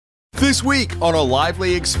This week on A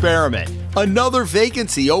Lively Experiment, another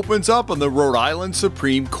vacancy opens up on the Rhode Island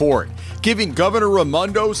Supreme Court, giving Governor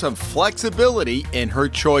Raimondo some flexibility in her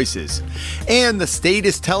choices. And the state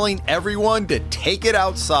is telling everyone to take it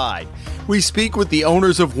outside. We speak with the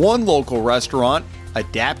owners of one local restaurant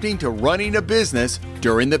adapting to running a business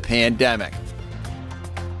during the pandemic.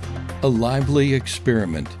 A Lively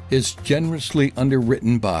Experiment is generously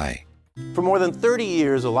underwritten by. For more than 30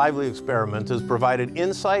 years, A Lively Experiment has provided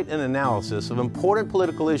insight and analysis of important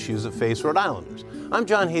political issues that face Rhode Islanders. I'm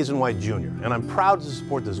John Hazen-White Jr., and I'm proud to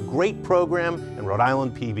support this great program in Rhode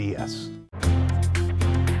Island PBS.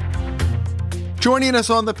 Joining us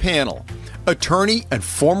on the panel, attorney and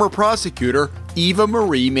former prosecutor Eva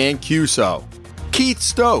Marie Mancuso, Keith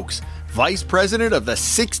Stokes, Vice President of the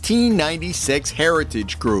 1696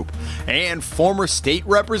 Heritage Group, and former State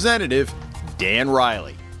Representative Dan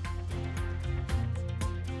Riley.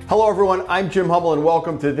 Hello, everyone. I'm Jim Hummel, and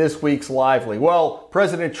welcome to this week's Lively. Well,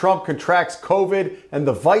 President Trump contracts COVID, and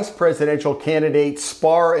the vice presidential candidates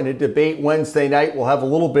spar in a debate Wednesday night. We'll have a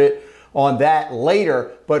little bit on that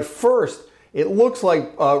later. But first, it looks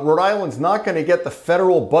like Rhode Island's not going to get the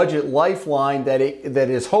federal budget lifeline that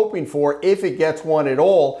is hoping for, if it gets one at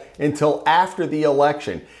all, until after the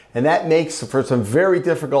election. And that makes for some very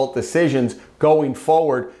difficult decisions going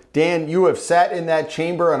forward. Dan, you have sat in that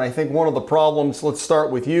chamber, and I think one of the problems, let's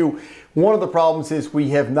start with you, one of the problems is we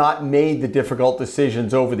have not made the difficult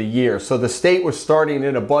decisions over the years. So the state was starting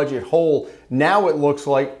in a budget hole. Now it looks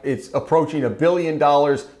like it's approaching $1 billion.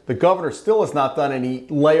 The governor still has not done any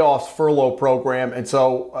layoffs, furlough program. And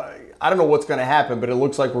so I don't know what's going to happen, but it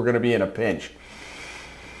looks like we're going to be in a pinch.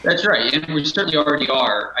 That's right, and we certainly already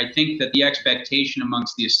are. I think that the expectation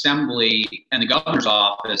amongst the Assembly and the governor's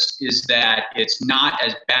office is that it's not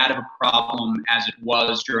as bad of a problem as it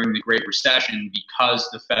was during the Great Recession, because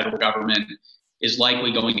the federal government is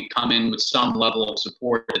likely going to come in with some level of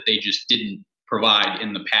support that they just didn't provide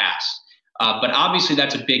in the past. But obviously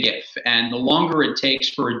that's a big if, and the longer it takes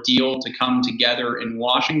for a deal to come together in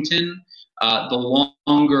Washington, the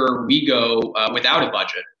longer we go without a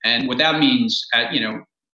budget. And what that means,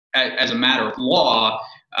 as a matter of law,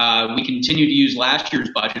 we continue to use last year's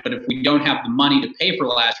budget, but if we don't have the money to pay for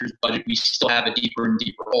last year's budget, we still have a deeper and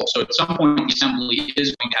deeper hole. So at some point, the Assembly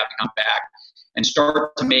is going to have to come back and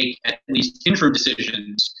start to make at least interim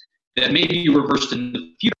decisions that may be reversed in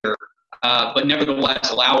the future, but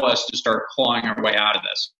nevertheless allow us to start clawing our way out of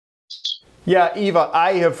this. Yeah, Eva,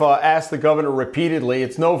 I have asked the governor repeatedly.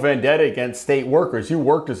 It's no vendetta against state workers. You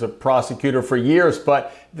worked as a prosecutor for years,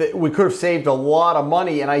 but we could have saved a lot of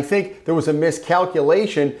money. And I think there was a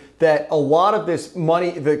miscalculation that a lot of this money,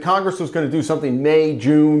 the Congress was going to do something May,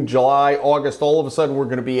 June, July, August. All of a sudden, we're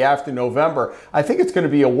going to be after November. I think it's going to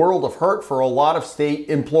be a world of hurt for a lot of state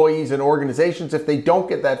employees and organizations if they don't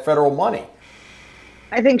get that federal money.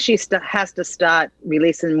 I think she has to start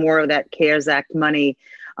releasing more of that CARES Act money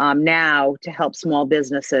now to help small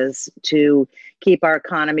businesses, to keep our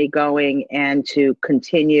economy going and to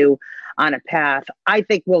continue on a path. I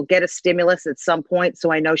think we'll get a stimulus at some point.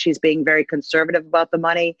 So I know she's being very conservative about the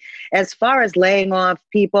money. As far as laying off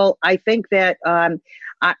people, I think that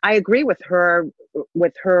I agree with her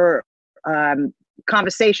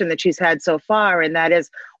conversation that she's had so far. And that is,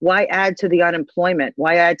 why add to the unemployment?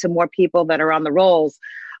 Why add to more people that are on the rolls?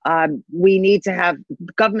 We need to have,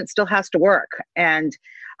 government still has to work. And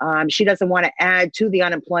she doesn't want to add to the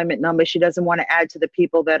unemployment number. She doesn't want to add to the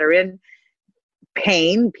people that are in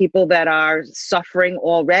pain, people that are suffering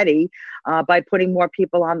already by putting more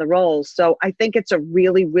people on the rolls. So I think it's a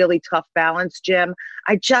really, really tough balance, Jim.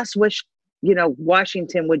 I just wish,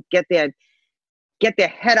 Washington would get their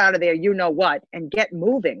head out of there, and get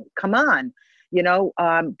moving. Come on.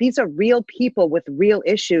 These are real people with real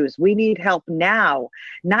issues. We need help now,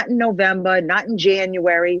 not in November, not in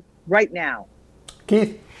January, right now.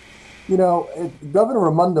 Keith? Governor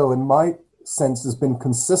Raimondo, in my sense, has been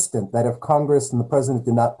consistent that if Congress and the president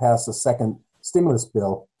did not pass a second stimulus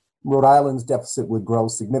bill, Rhode Island's deficit would grow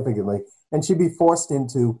significantly, and she'd be forced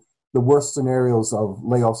into the worst scenarios of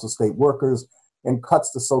layoffs of state workers and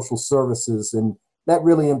cuts to social services. And that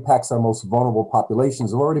really impacts our most vulnerable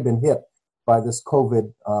populations who have already been hit by this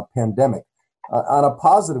COVID pandemic. On a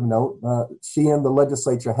positive note, she and the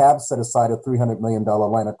legislature have set aside a $300 million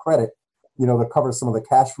line of credit, to cover some of the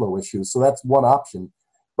cash flow issues. So that's one option.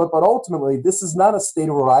 But ultimately, this is not a state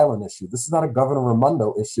of Rhode Island issue. This is not a Governor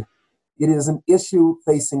Raimondo issue. It is an issue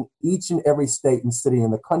facing each and every state and city in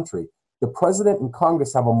the country. The president and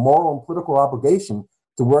Congress have a moral and political obligation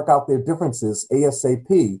to work out their differences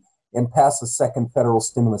ASAP and pass a second federal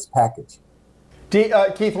stimulus package.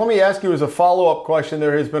 Keith, let me ask you as a follow-up question.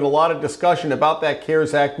 There has been a lot of discussion about that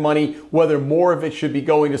CARES Act money, whether more of it should be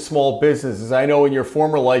going to small businesses. I know in your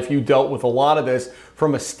former life you dealt with a lot of this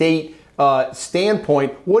from a state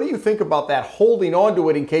standpoint. What do you think about that, holding on to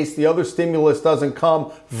it in case the other stimulus doesn't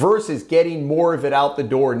come versus getting more of it out the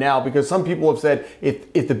door now? Because some people have said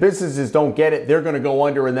if the businesses don't get it, they're going to go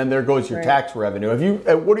under, and then there goes your tax revenue.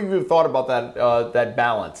 What have you thought about that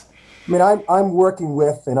balance? I mean, I'm working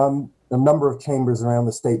with, and I'm a number of chambers around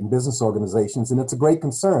the state and business organizations, and it's a great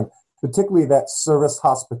concern, particularly that service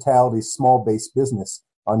hospitality small-based business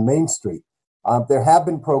on Main Street. There have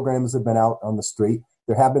been programs that have been out on the street.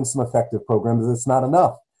 There have been some effective programs. It's not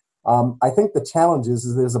enough. I think the challenge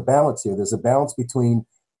is there's a balance here. There's a balance between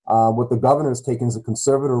what the governor is taking as a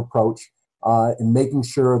conservative approach in making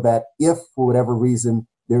sure that if, for whatever reason,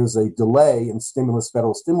 there's a delay in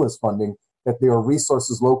federal stimulus funding, that there are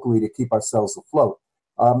resources locally to keep ourselves afloat.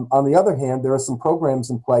 On the other hand, there are some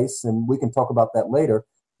programs in place, and we can talk about that later,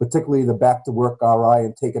 particularly the Back to Work RI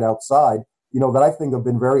and Take It Outside, that I think have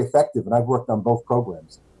been very effective, and I've worked on both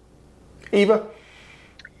programs. Eva?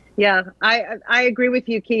 Yeah, I agree with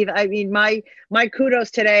you, Keith. I mean, my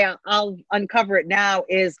kudos today, I'll uncover it now,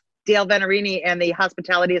 is Dale Venerini and the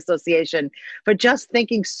Hospitality Association for just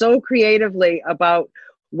thinking so creatively about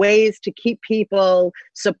ways to keep people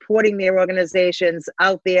supporting their organizations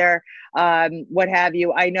out there, what have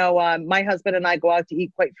you. I know my husband and I go out to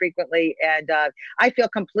eat quite frequently, and I feel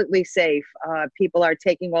completely safe. People are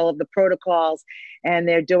taking all of the protocols and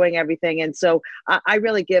they're doing everything. And so I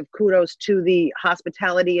really give kudos to the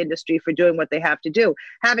hospitality industry for doing what they have to do.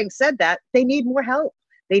 Having said that, they need more help.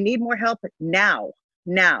 They need more help now.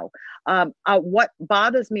 What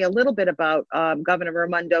bothers me a little bit about Governor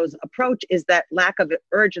Raimondo's approach is that lack of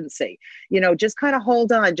urgency. Just kind of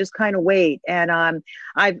hold on, just kind of wait. And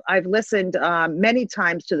I've listened many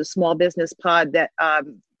times to the small business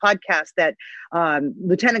podcast that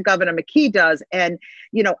Lieutenant Governor McKee does, and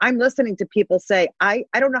I'm listening to people say, I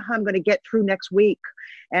don't know how I'm going to get through next week,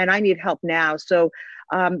 and I need help now. So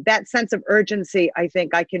that sense of urgency, I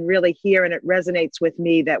think I can really hear, and it resonates with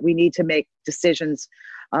me that we need to make decisions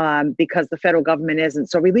because the federal government isn't.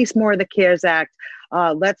 So release more of the CARES Act.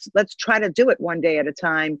 Let's try to do it one day at a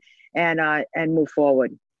time and move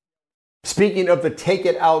forward. Speaking of the Take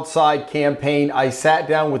It Outside campaign, I sat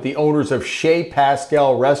down with the owners of Chez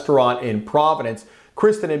Pascal restaurant in Providence,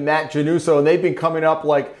 Kristen and Matt Januso, and they've been coming up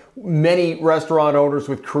like many restaurant owners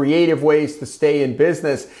with creative ways to stay in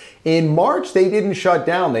business. In March, they didn't shut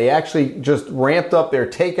down. They actually just ramped up their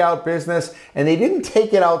takeout business, and they didn't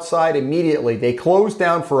take it outside immediately. They closed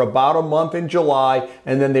down for about a month in July,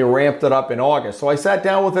 and then they ramped it up in August. So I sat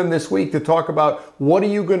down with them this week to talk about what are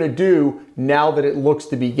you going to do now that it looks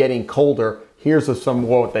to be getting colder. Here's some of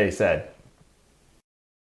what they said.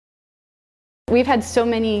 We've had so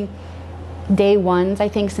many day ones, I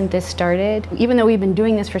think, since this started. Even though we've been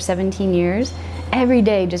doing this for 17 years, every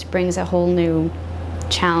day just brings a whole new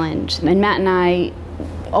challenge. And Matt and I,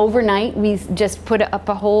 overnight, we just put up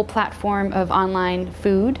a whole platform of online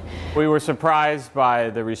food. We were surprised by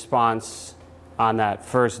the response on that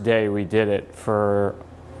first day we did it for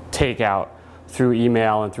takeout through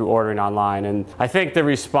email and through ordering online. And I think the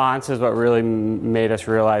response is what really made us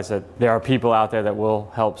realize that there are people out there that will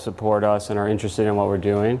help support us and are interested in what we're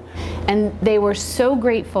doing. And they were so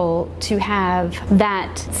grateful to have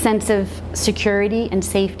that sense of security and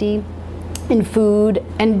safety in food,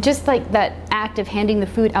 and just like that act of handing the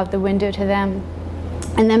food out the window to them,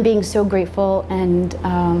 and them being so grateful and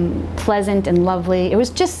pleasant and lovely. It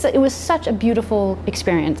was such a beautiful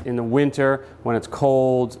experience. In the winter, when it's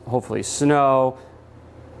cold, hopefully snow,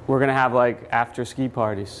 we're gonna have like after ski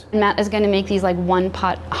parties. Matt is gonna make these like one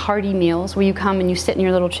pot hearty meals where you come and you sit in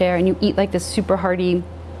your little chair and you eat like this super hearty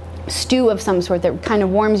stew of some sort that kind of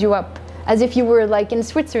warms you up as if you were like in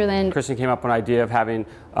Switzerland. Kristen came up with an idea of having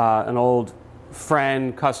an old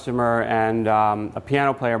friend, customer, and a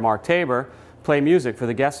piano player, Mark Tabor, play music for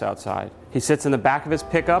the guests outside. He sits in the back of his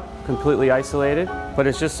pickup, completely isolated, but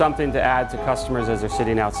it's just something to add to customers as they're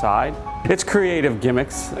sitting outside. It's creative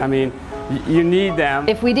gimmicks. I mean, you need them.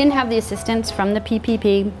 If we didn't have the assistance from the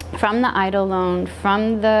PPP, from the EIDL loan,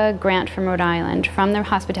 from the grant from Rhode Island, from the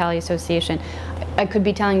Hospitality Association, I could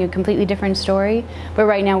be telling you a completely different story, but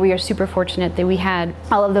right now we are super fortunate that we had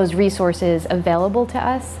all of those resources available to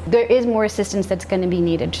us. There is more assistance that's going to be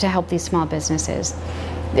needed to help these small businesses.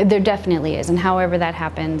 There definitely is, and however that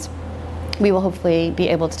happens, we will hopefully be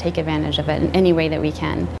able to take advantage of it in any way that we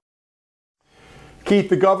can. Keith,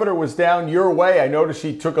 the governor was down your way. I noticed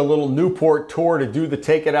she took a little Newport tour to do the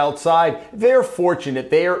Take It Outside. They're fortunate.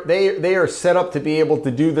 They are set up to be able to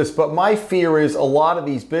do this. But my fear is a lot of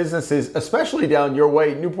these businesses, especially down your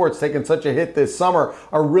way, Newport's taken such a hit this summer,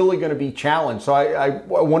 are really going to be challenged. So I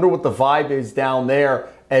wonder what the vibe is down there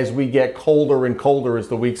as we get colder and colder as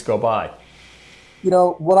the weeks go by. You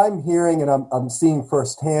know, what I'm hearing and I'm seeing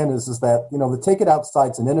firsthand is that, you know, the Take It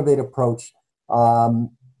Outside's an innovative approach.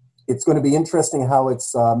 It's going to be interesting how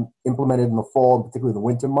it's implemented in the fall, and particularly the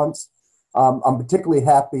winter months. I'm particularly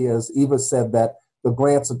happy, as Eva said, that the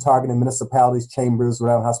grants are targeting municipalities, chambers,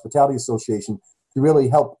 Rhode Island Hospitality Association to really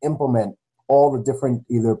help implement all the different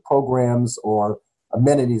either programs or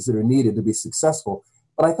amenities that are needed to be successful.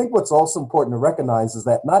 But I think what's also important to recognize is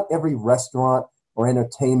that not every restaurant or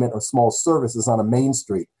entertainment or small service is on a main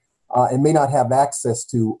street and may not have access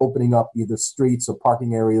to opening up either streets or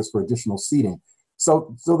parking areas for additional seating.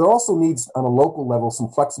 So there also needs, on a local level, some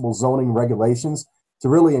flexible zoning regulations to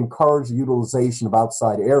really encourage the utilization of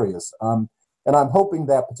outside areas. And I'm hoping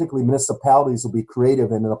that particularly municipalities will be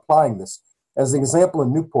creative in applying this. As an example,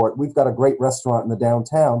 in Newport, we've got a great restaurant in the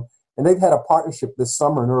downtown, and they've had a partnership this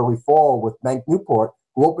summer and early fall with Bank Newport,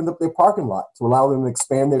 who opened up their parking lot to allow them to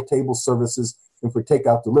expand their table services and for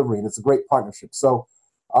takeout delivery. And it's a great partnership. So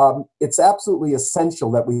it's absolutely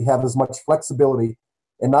essential that we have as much flexibility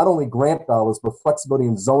and not only grant dollars, but flexibility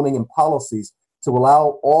in zoning and policies to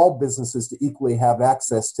allow all businesses to equally have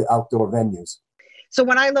access to outdoor venues. So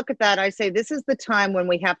when I look at that, I say this is the time when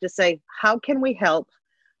we have to say, how can we help?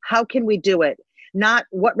 How can we do it? Not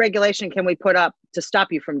what regulation can we put up to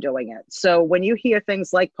stop you from doing it. So when you hear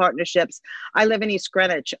things like partnerships, I live in East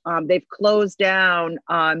Greenwich. They've closed down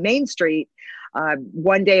Main Street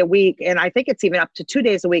 1 day a week. And I think it's even up to 2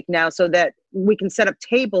 days a week now, so that we can set up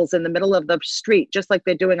tables in the middle of the street, just like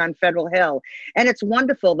they're doing on Federal Hill. And it's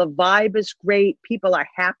wonderful. The vibe is great. People are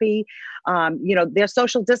happy. You know, they're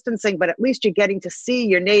social distancing, but at least you're getting to see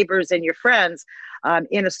your neighbors and your friends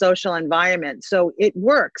in a social environment. So it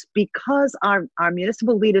works because our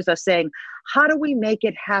municipal leaders are saying, how do we make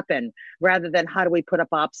it happen rather than how do we put up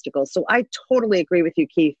obstacles? So I totally agree with you,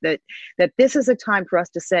 Keith, that this is a time for us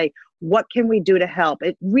to say, what can we do to help?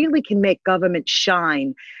 It really can make government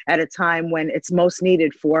shine at a time when it's most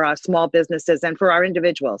needed for our small businesses and for our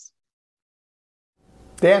individuals.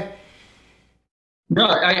 Dan? No,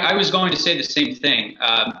 I was going to say the same thing.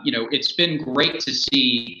 You know, it's been great to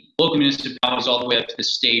see local municipalities all the way up to the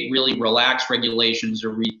state really relax regulations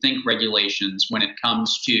or rethink regulations when it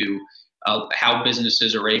comes to how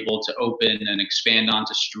businesses are able to open and expand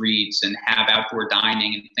onto streets and have outdoor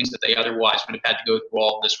dining and things that they otherwise would have had to go through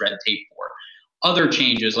all of this red tape for. Other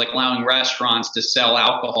changes, like allowing restaurants to sell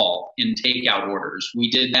alcohol in takeout orders.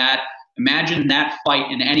 We did that. Imagine that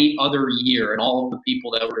fight in any other year and all of the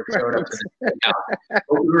people that would have showed up to the takeout. But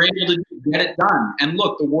we were able to get it done. And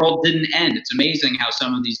look, the world didn't end. It's amazing how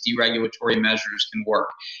some of these deregulatory measures can work.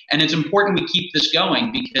 And it's important we keep this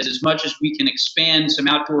going because as much as we can expand some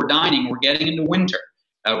outdoor dining, we're getting into winter.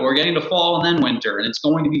 We're getting to fall and then winter. And it's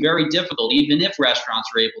going to be very difficult, even if restaurants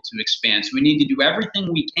are able to expand. So we need to do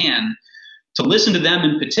everything we can to listen to them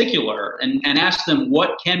in particular and ask them,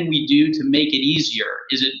 what can we do to make it easier?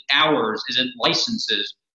 Is it hours? Is it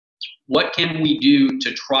licenses? What can we do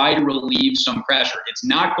to try to relieve some pressure? It's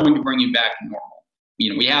not going to bring you back to normal.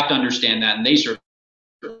 You know, we have to understand that, and they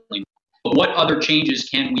certainly. But what other changes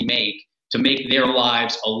can we make to make their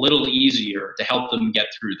lives a little easier to help them get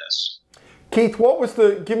through this? Keith,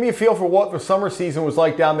 give me a feel for what the summer season was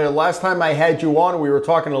like down there. Last time I had you on, we were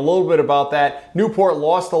talking a little bit about that. Newport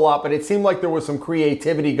lost a lot, but it seemed like there was some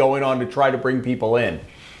creativity going on to try to bring people in.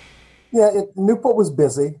 Yeah, Newport was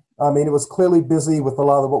busy. I mean, it was clearly busy with a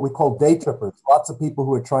lot of what we call day trippers. Lots of people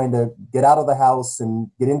who are trying to get out of the house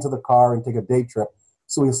and get into the car and take a day trip.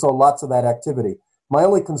 So we saw lots of that activity. My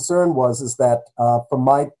only concern is that from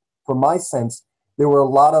my sense, there were a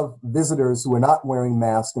lot of visitors who were not wearing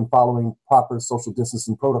masks and following proper social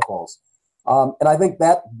distancing protocols. And I think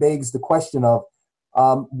that begs the question of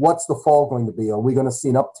what's the fall going to be? Are we going to see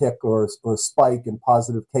an uptick or a spike in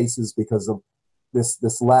positive cases because of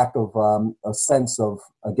this lack of a sense of,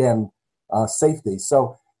 again, safety?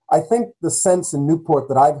 So I think the sense in Newport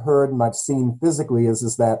that I've heard and I've seen physically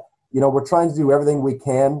is that, you know, we're trying to do everything we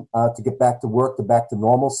can to get back to work, back to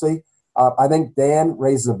normalcy. I think Dan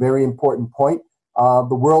raises a very important point.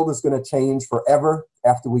 The world is going to change forever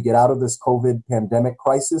after we get out of this COVID pandemic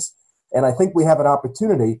crisis. And I think we have an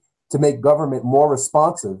opportunity to make government more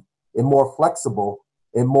responsive and more flexible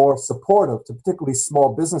and more supportive to particularly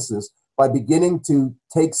small businesses by beginning to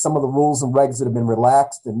take some of the rules and regs that have been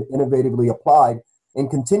relaxed and innovatively applied and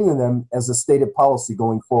continue them as a stated policy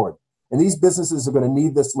going forward. And these businesses are going to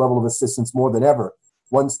need this level of assistance more than ever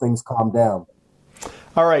once things calm down.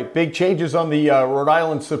 All right, big changes on the Rhode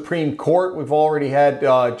Island Supreme Court. We've already had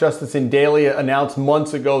Justice Indalia announce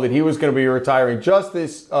months ago that he was going to be retiring. Just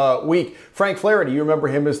this week, Frank Flaherty, you remember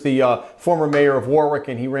him as the former mayor of Warwick,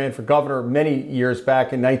 and he ran for governor many years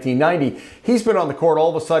back in 1990. He's been on the court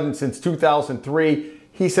all of a sudden since 2003.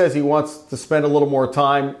 He says he wants to spend a little more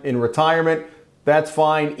time in retirement. That's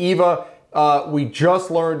fine. Eva, we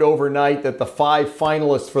just learned overnight that the 5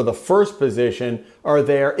 finalists for the first position are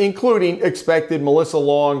there, including expected Melissa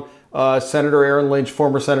Long, Senator Aaron Lynch,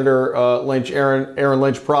 former Senator Lynch, Aaron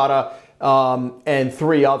Lynch Prada, and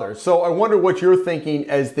 3 others. So I wonder what you're thinking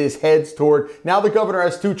as this heads toward, now the governor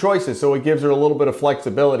has 2 choices, so it gives her a little bit of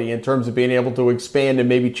flexibility in terms of being able to expand and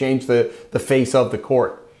maybe change the face of the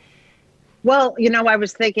court. Well, I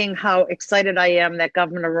was thinking how excited I am that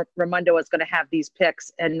Governor Raimondo is going to have these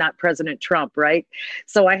picks and not President Trump, right?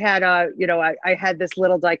 So I had, I had this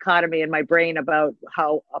little dichotomy in my brain about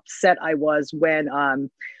how upset I was when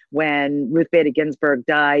Ruth Bader Ginsburg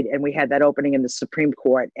died and we had that opening in the Supreme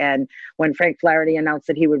Court. And when Frank Flaherty announced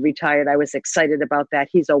that he would retire, I was excited about that.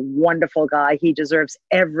 He's a wonderful guy. He deserves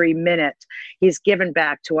every minute. He's given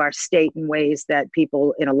back to our state in ways that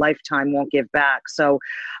people in a lifetime won't give back. So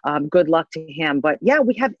good luck to him. But yeah,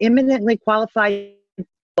 we have eminently qualified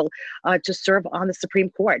to serve on the Supreme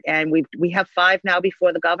Court, and we have 5 now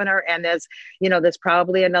before the governor, and there's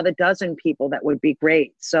probably another dozen people that would be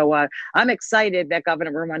great. So I'm excited that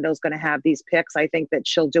Governor Raimondo is going to have these picks. I think that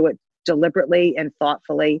she'll do it deliberately and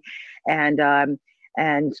thoughtfully, and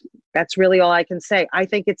that's really all I can say. I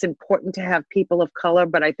think it's important to have people of color,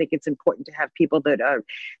 but I think it's important to have people that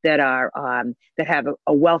have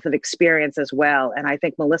a wealth of experience as well. And I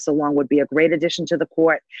think Melissa Long would be a great addition to the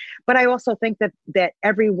court. But I also think that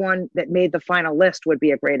everyone that made the final list would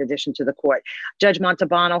be a great addition to the court. Judge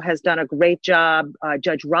Montalbano has done a great job.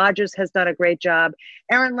 Judge Rogers has done a great job.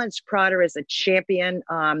 Aaron Lynch Prada is a champion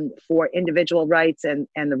for individual rights and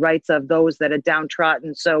the rights of those that are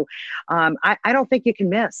downtrodden. So I don't think you can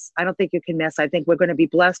miss. I don't think you can miss. I think we're going to be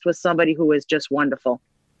blessed with somebody who is just wonderful.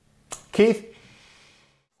 Keith?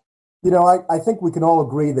 I think we can all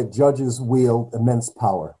agree that judges wield immense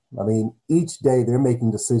power. I mean, each day they're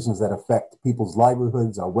making decisions that affect people's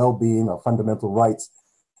livelihoods, our well-being, our fundamental rights.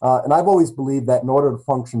 And I've always believed that in order to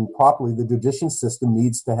function properly, the judicial system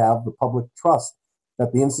needs to have the public trust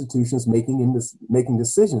that the institutions making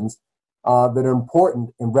decisions that are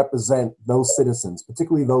important and represent those citizens,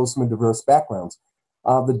 particularly those from diverse backgrounds.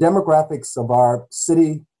 The demographics of our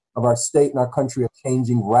city, of our state, and our country are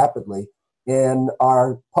changing rapidly, and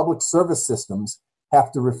our public service systems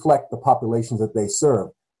have to reflect the populations that they serve.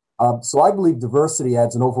 So I believe diversity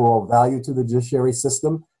adds an overall value to the judiciary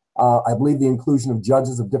system. I believe the inclusion of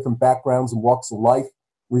judges of different backgrounds and walks of life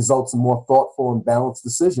results in more thoughtful and balanced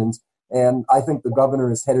decisions. And I think the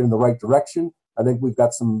governor is headed in the right direction. I think we've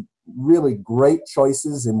got some really great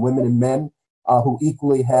choices in women and men who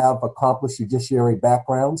equally have accomplished judiciary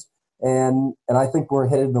backgrounds. And I think we're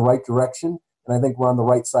headed in the right direction. And I think we're on the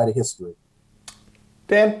right side of history.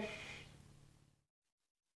 Dan?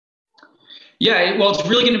 Yeah, well, it's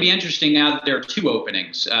really going to be interesting now that there are 2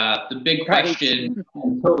 openings. The big question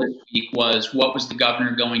until this week was, what was the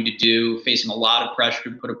governor going to do, facing a lot of pressure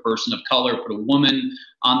to put a person of color, put a woman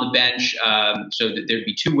on the bench, so that there'd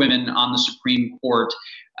be 2 women on the Supreme Court.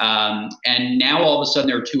 And now all of a sudden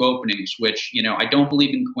there are 2 openings, which, I don't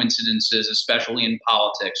believe in coincidences, especially in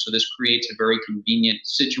politics. So this creates a very convenient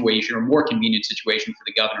situation, or more convenient situation for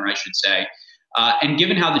the governor, I should say. And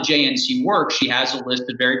given how the JNC works, she has a list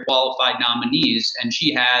of very qualified nominees, and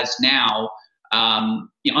she has now,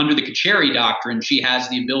 under the Kacheri doctrine, she has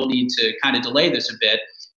the ability to kind of delay this a bit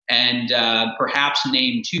and perhaps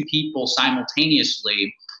name 2 people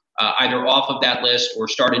simultaneously, either off of that list or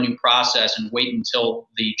start a new process and wait until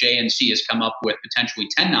the JNC has come up with potentially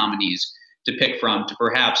 10 nominees to pick from, to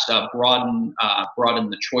perhaps broaden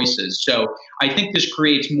the choices. So I think this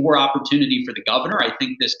creates more opportunity for the governor. I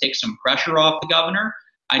think this takes some pressure off the governor.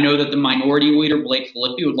 I know that the minority leader, Blake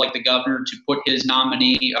Filippi, would like the governor to put his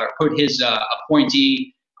nominee or put his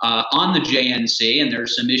appointee on the JNC, and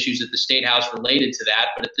there's some issues at the State House related to that.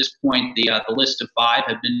 But at this point, the list of 5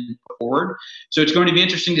 have been put forward. So it's going to be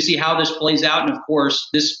interesting to see how this plays out. And of course,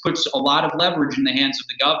 this puts a lot of leverage in the hands of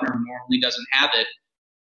the governor, who normally doesn't have it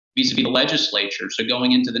vis-a-vis the legislature. So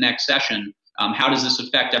going into the next session, how does this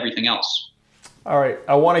affect everything else? All right,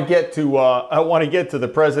 I want to get to the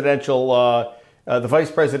presidential the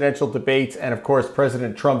vice presidential debates, and of course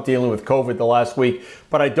President Trump dealing with COVID the last week.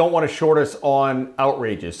 But I don't want to short us on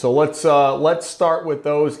outrages. So let's start with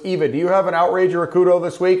those. Eva, do you have an outrage or a kudo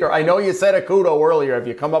this week? Or I know you said a kudo earlier. Have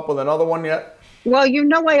you come up with another one yet? Well,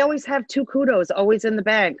 I always have two kudos, always in the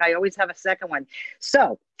bank. I always have a second one.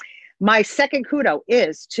 So my second kudo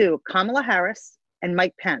is to Kamala Harris and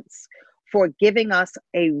Mike Pence for giving us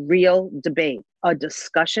a real debate, a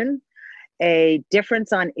discussion, a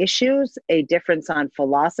difference on issues, a difference on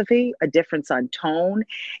philosophy, a difference on tone,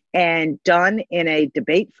 and done in a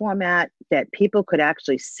debate format that people could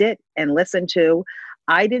actually sit and listen to.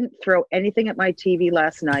 I didn't throw anything at my TV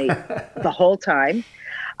last night the whole time.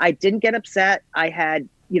 I didn't get upset. I had,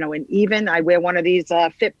 I wear one of these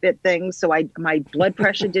Fitbit things, so my blood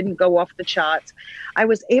pressure didn't go off the charts. I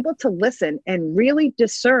was able to listen and really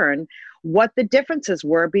discern what the differences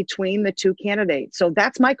were between the two candidates. So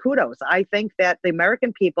that's my kudos. I think that the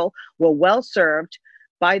American people were well served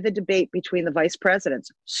by the debate between the vice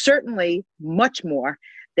presidents, certainly much more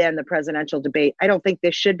than the presidential debate. I don't think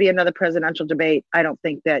there should be another presidential debate. I don't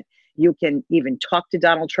think that you can even talk to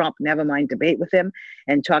Donald Trump, never mind debate with him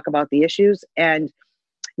and talk about the issues. And,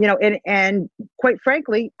 and quite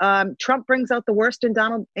frankly, Trump brings out the worst in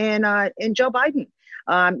in Joe Biden.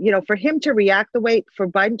 For him to react for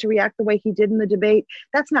Biden to react the way he did in the debate,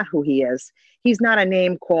 that's not who he is. He's not a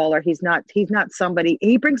name caller. He's not somebody.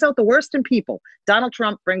 He brings out the worst in people. Donald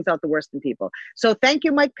Trump brings out the worst in people. So thank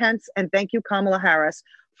you, Mike Pence, and thank you, Kamala Harris,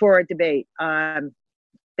 for a debate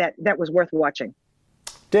that was worth watching.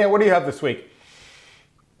 Dan, what do you have this week?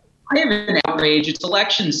 I have an outrage. It's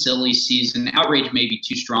election silly season. Outrage may be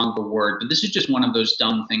too strong of a word, but this is just one of those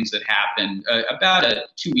dumb things that happened. About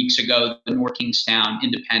 2 weeks ago, the North Kingstown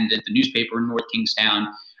Independent, the newspaper in North Kingstown,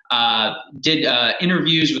 did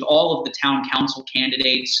interviews with all of the town council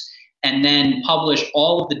candidates and then published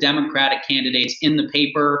all of the Democratic candidates in the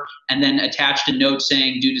paper and then attached a note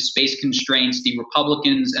saying, due to space constraints, the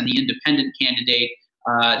Republicans and the independent candidate,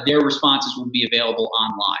 their responses will be available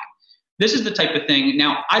online. This is the type of thing.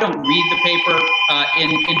 Now, I don't read the paper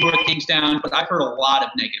in North Kingstown, but I've heard a lot of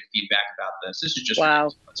negative feedback about this. This is just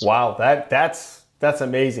ridiculous. Wow, that's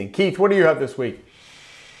amazing. Keith, what do you have this week?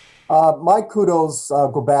 My kudos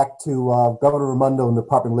go back to Governor Raimondo and the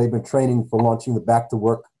Department of Labor and Training for launching the Back to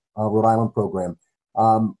Work Rhode Island program.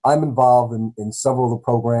 I'm involved in several of the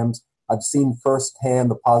programs. I've seen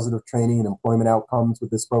firsthand the positive training and employment outcomes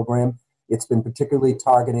with this program. It's been particularly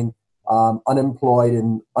targeting unemployed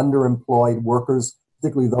and underemployed workers,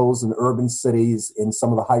 particularly those in urban cities in some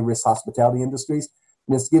of the high-risk hospitality industries.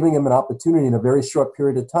 And it's giving them an opportunity in a very short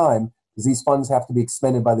period of time, because these funds have to be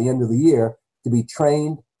expended by the end of the year, to be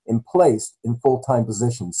trained and placed in full-time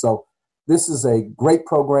positions. So this is a great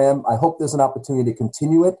program. I hope there's an opportunity to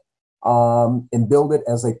continue it and build it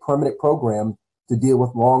as a permanent program to deal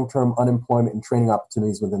with long-term unemployment and training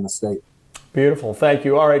opportunities within the state. Beautiful. Thank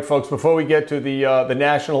you. All right, folks, before we get to the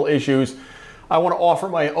national issues, I want to offer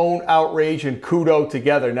my own outrage and kudo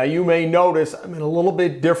together. Now, you may notice I'm in a little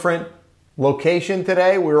bit different location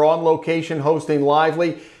today. We're on location hosting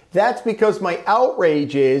Lively. That's because my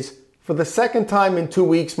outrage is, for the second time in 2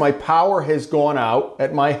 weeks, my power has gone out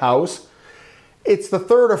at my house. It's the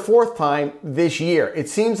third or fourth time this year. It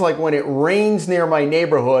seems like when it rains near my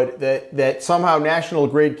neighborhood that somehow National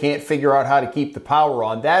Grid can't figure out how to keep the power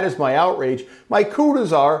on. That is my outrage. My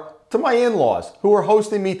kudos are to my in-laws who are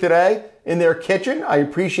hosting me today in their kitchen. I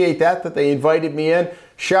appreciate that they invited me in.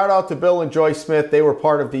 Shout out to Bill and Joyce Smith. They were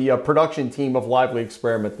part of the production team of Lively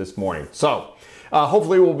Experiment this morning. So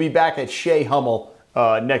hopefully we'll be back at Shea Hummel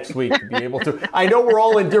next week to be able to. I know we're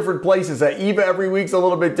all in different places. Eva every week's a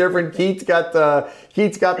little bit different. Keith's got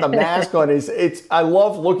the mask on. I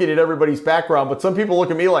love looking at everybody's background, but some people look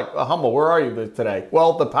at me like, Hummel, where are you today?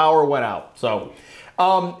 Well, the power went out. So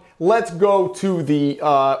let's go to the,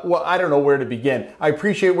 I don't know where to begin. I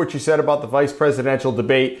appreciate what you said about the vice presidential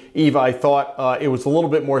debate. Eva, I thought it was a little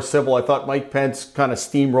bit more civil. I thought Mike Pence kind of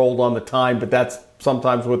steamrolled on the time, but that's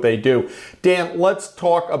sometimes what they do. Dan, let's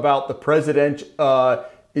talk about the president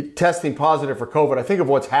testing positive for COVID. I think of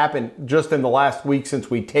what's happened just in the last week since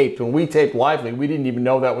we taped. When we taped Lively, we didn't even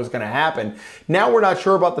know that was going to happen. Now we're not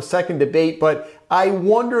sure about the second debate, but I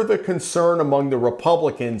wonder the concern among the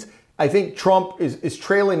Republicans. I think Trump is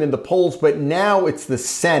trailing in the polls, but now it's the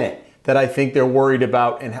Senate that I think they're worried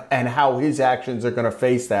about and how his actions are going to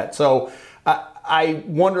face that. So I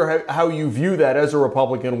wonder how you view that as a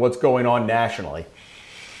Republican, what's going on nationally.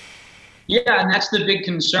 Yeah, and that's the big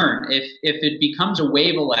concern. If it becomes a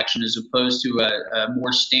wave election as opposed to a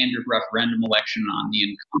more standard referendum election on the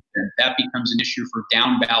incumbent, that becomes an issue for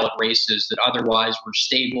down ballot races that otherwise were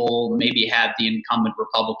stable, maybe had the incumbent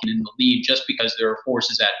Republican in the lead, just because there are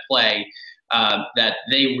forces at play that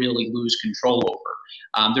they really lose control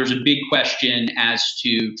over. There's a big question as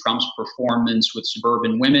to Trump's performance with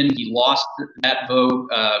suburban women. He lost that vote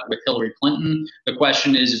with Hillary Clinton. The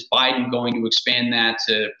question is Biden going to expand that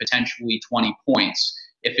to potentially 20 points?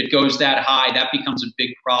 If it goes that high, that becomes a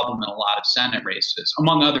big problem in a lot of Senate races,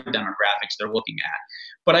 among other demographics they're looking at.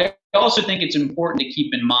 But I also think it's important to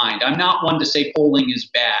keep in mind, I'm not one to say polling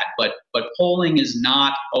is bad, but polling is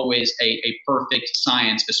not always a perfect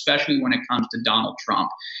science, especially when it comes to Donald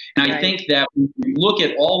Trump. And I think that when you look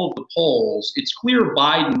at all of the polls, it's clear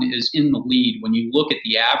Biden is in the lead when you look at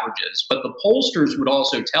the averages. But the pollsters would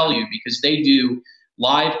also tell you, because they do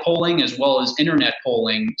live polling as well as internet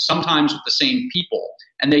polling, sometimes with the same people,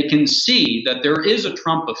 and they can see that there is a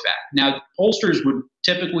Trump effect. Now, pollsters would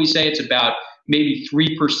typically say it's about maybe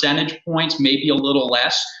 3 percentage points, maybe a little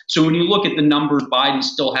less. So when you look at the numbers, Biden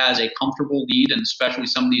still has a comfortable lead in especially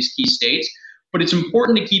some of these key states. But it's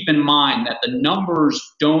important to keep in mind that the numbers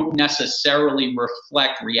don't necessarily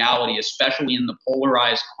reflect reality, especially in the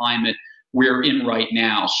polarized climate we're in right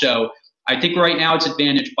now. So I think right now it's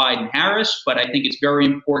advantage Biden-Harris, but I think it's very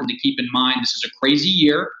important to keep in mind this is a crazy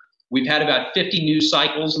year. We've had about 50 news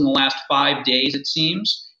cycles in the last 5 days, it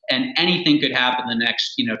seems. And anything could happen the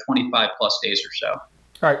next, 25 plus days or so.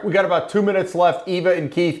 All right, we got about 2 minutes left. Eva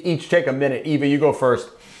and Keith each take a minute. Eva, you go first.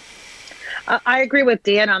 I agree with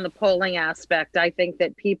Dan on the polling aspect. I think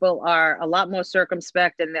that people are a lot more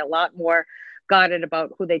circumspect and they're a lot more guarded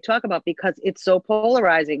about who they talk about because it's so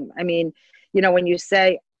polarizing. I mean, when you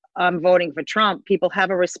say I'm voting for Trump, people have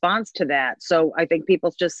a response to that. So I think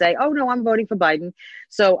people just say, oh, no, I'm voting for Biden.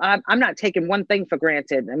 So I'm not taking one thing for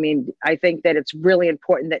granted. I mean, I think that it's really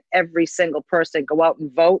important that every single person go out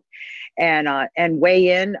and vote and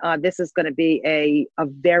weigh in. This is going to be a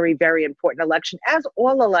very, very important election, as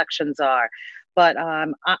all elections are. But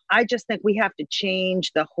I just think we have to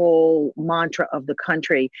change the whole mantra of the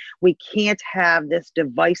country. We can't have this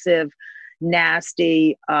divisive,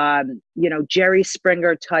 nasty, Jerry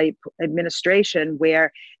Springer type administration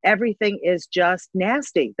where everything is just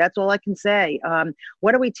nasty. That's all I can say.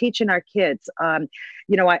 What are we teaching our kids?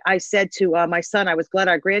 I said to my son, I was glad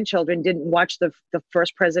our grandchildren didn't watch the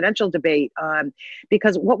first presidential debate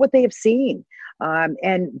because what would they have seen?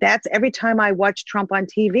 And that's every time I watch Trump on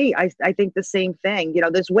TV, I think the same thing.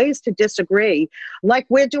 There's ways to disagree like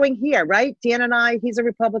we're doing here, right? Dan and I, he's a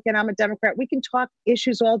Republican, I'm a Democrat. We can talk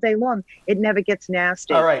issues all day long. It never gets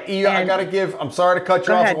nasty. All right, Eva, I'm sorry to cut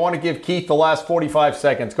you off. I want to give Keith the last 45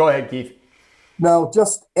 seconds. Go ahead, Keith. No,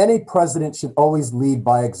 just any president should always lead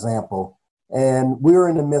by example. And we're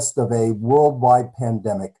in the midst of a worldwide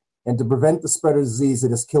pandemic. And to prevent the spread of disease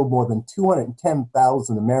that has killed more than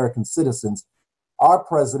 210,000 American citizens, our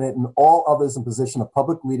president and all others in position of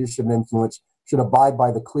public leadership and influence should abide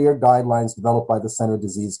by the clear guidelines developed by the Center for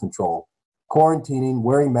Disease Control. Quarantining,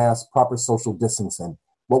 wearing masks, proper social distancing.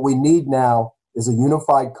 What we need now is a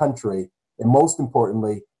unified country, and most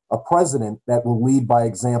importantly, a president that will lead by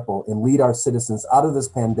example and lead our citizens out of this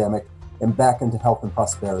pandemic and back into health and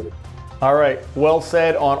prosperity. All right, well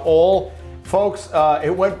said on all. Folks,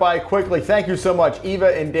 it went by quickly. Thank you so much,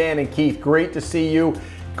 Eva and Dan and Keith. Great to see you.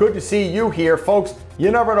 Good to see you here. Folks, you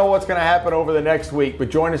never know what's going to happen over the next week, but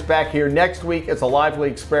join us back here next week as a lively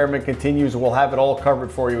experiment continues. We'll have it all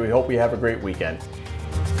covered for you. We hope you have a great weekend.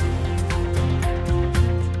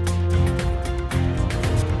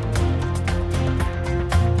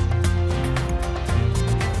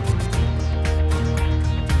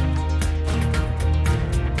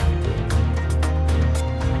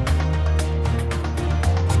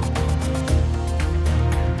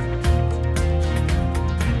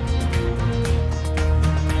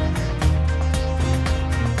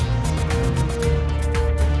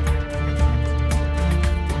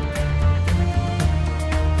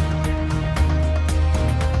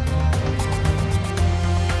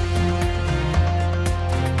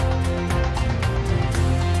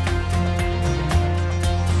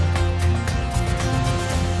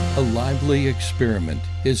 A Lively Experiment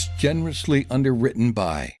is generously underwritten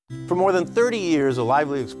by. For more than 30 years, A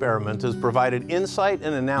Lively Experiment has provided insight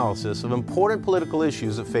and analysis of important political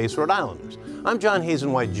issues that face Rhode Islanders. I'm John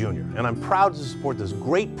Hazen White Jr., and I'm proud to support this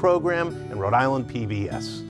great program and Rhode Island PBS.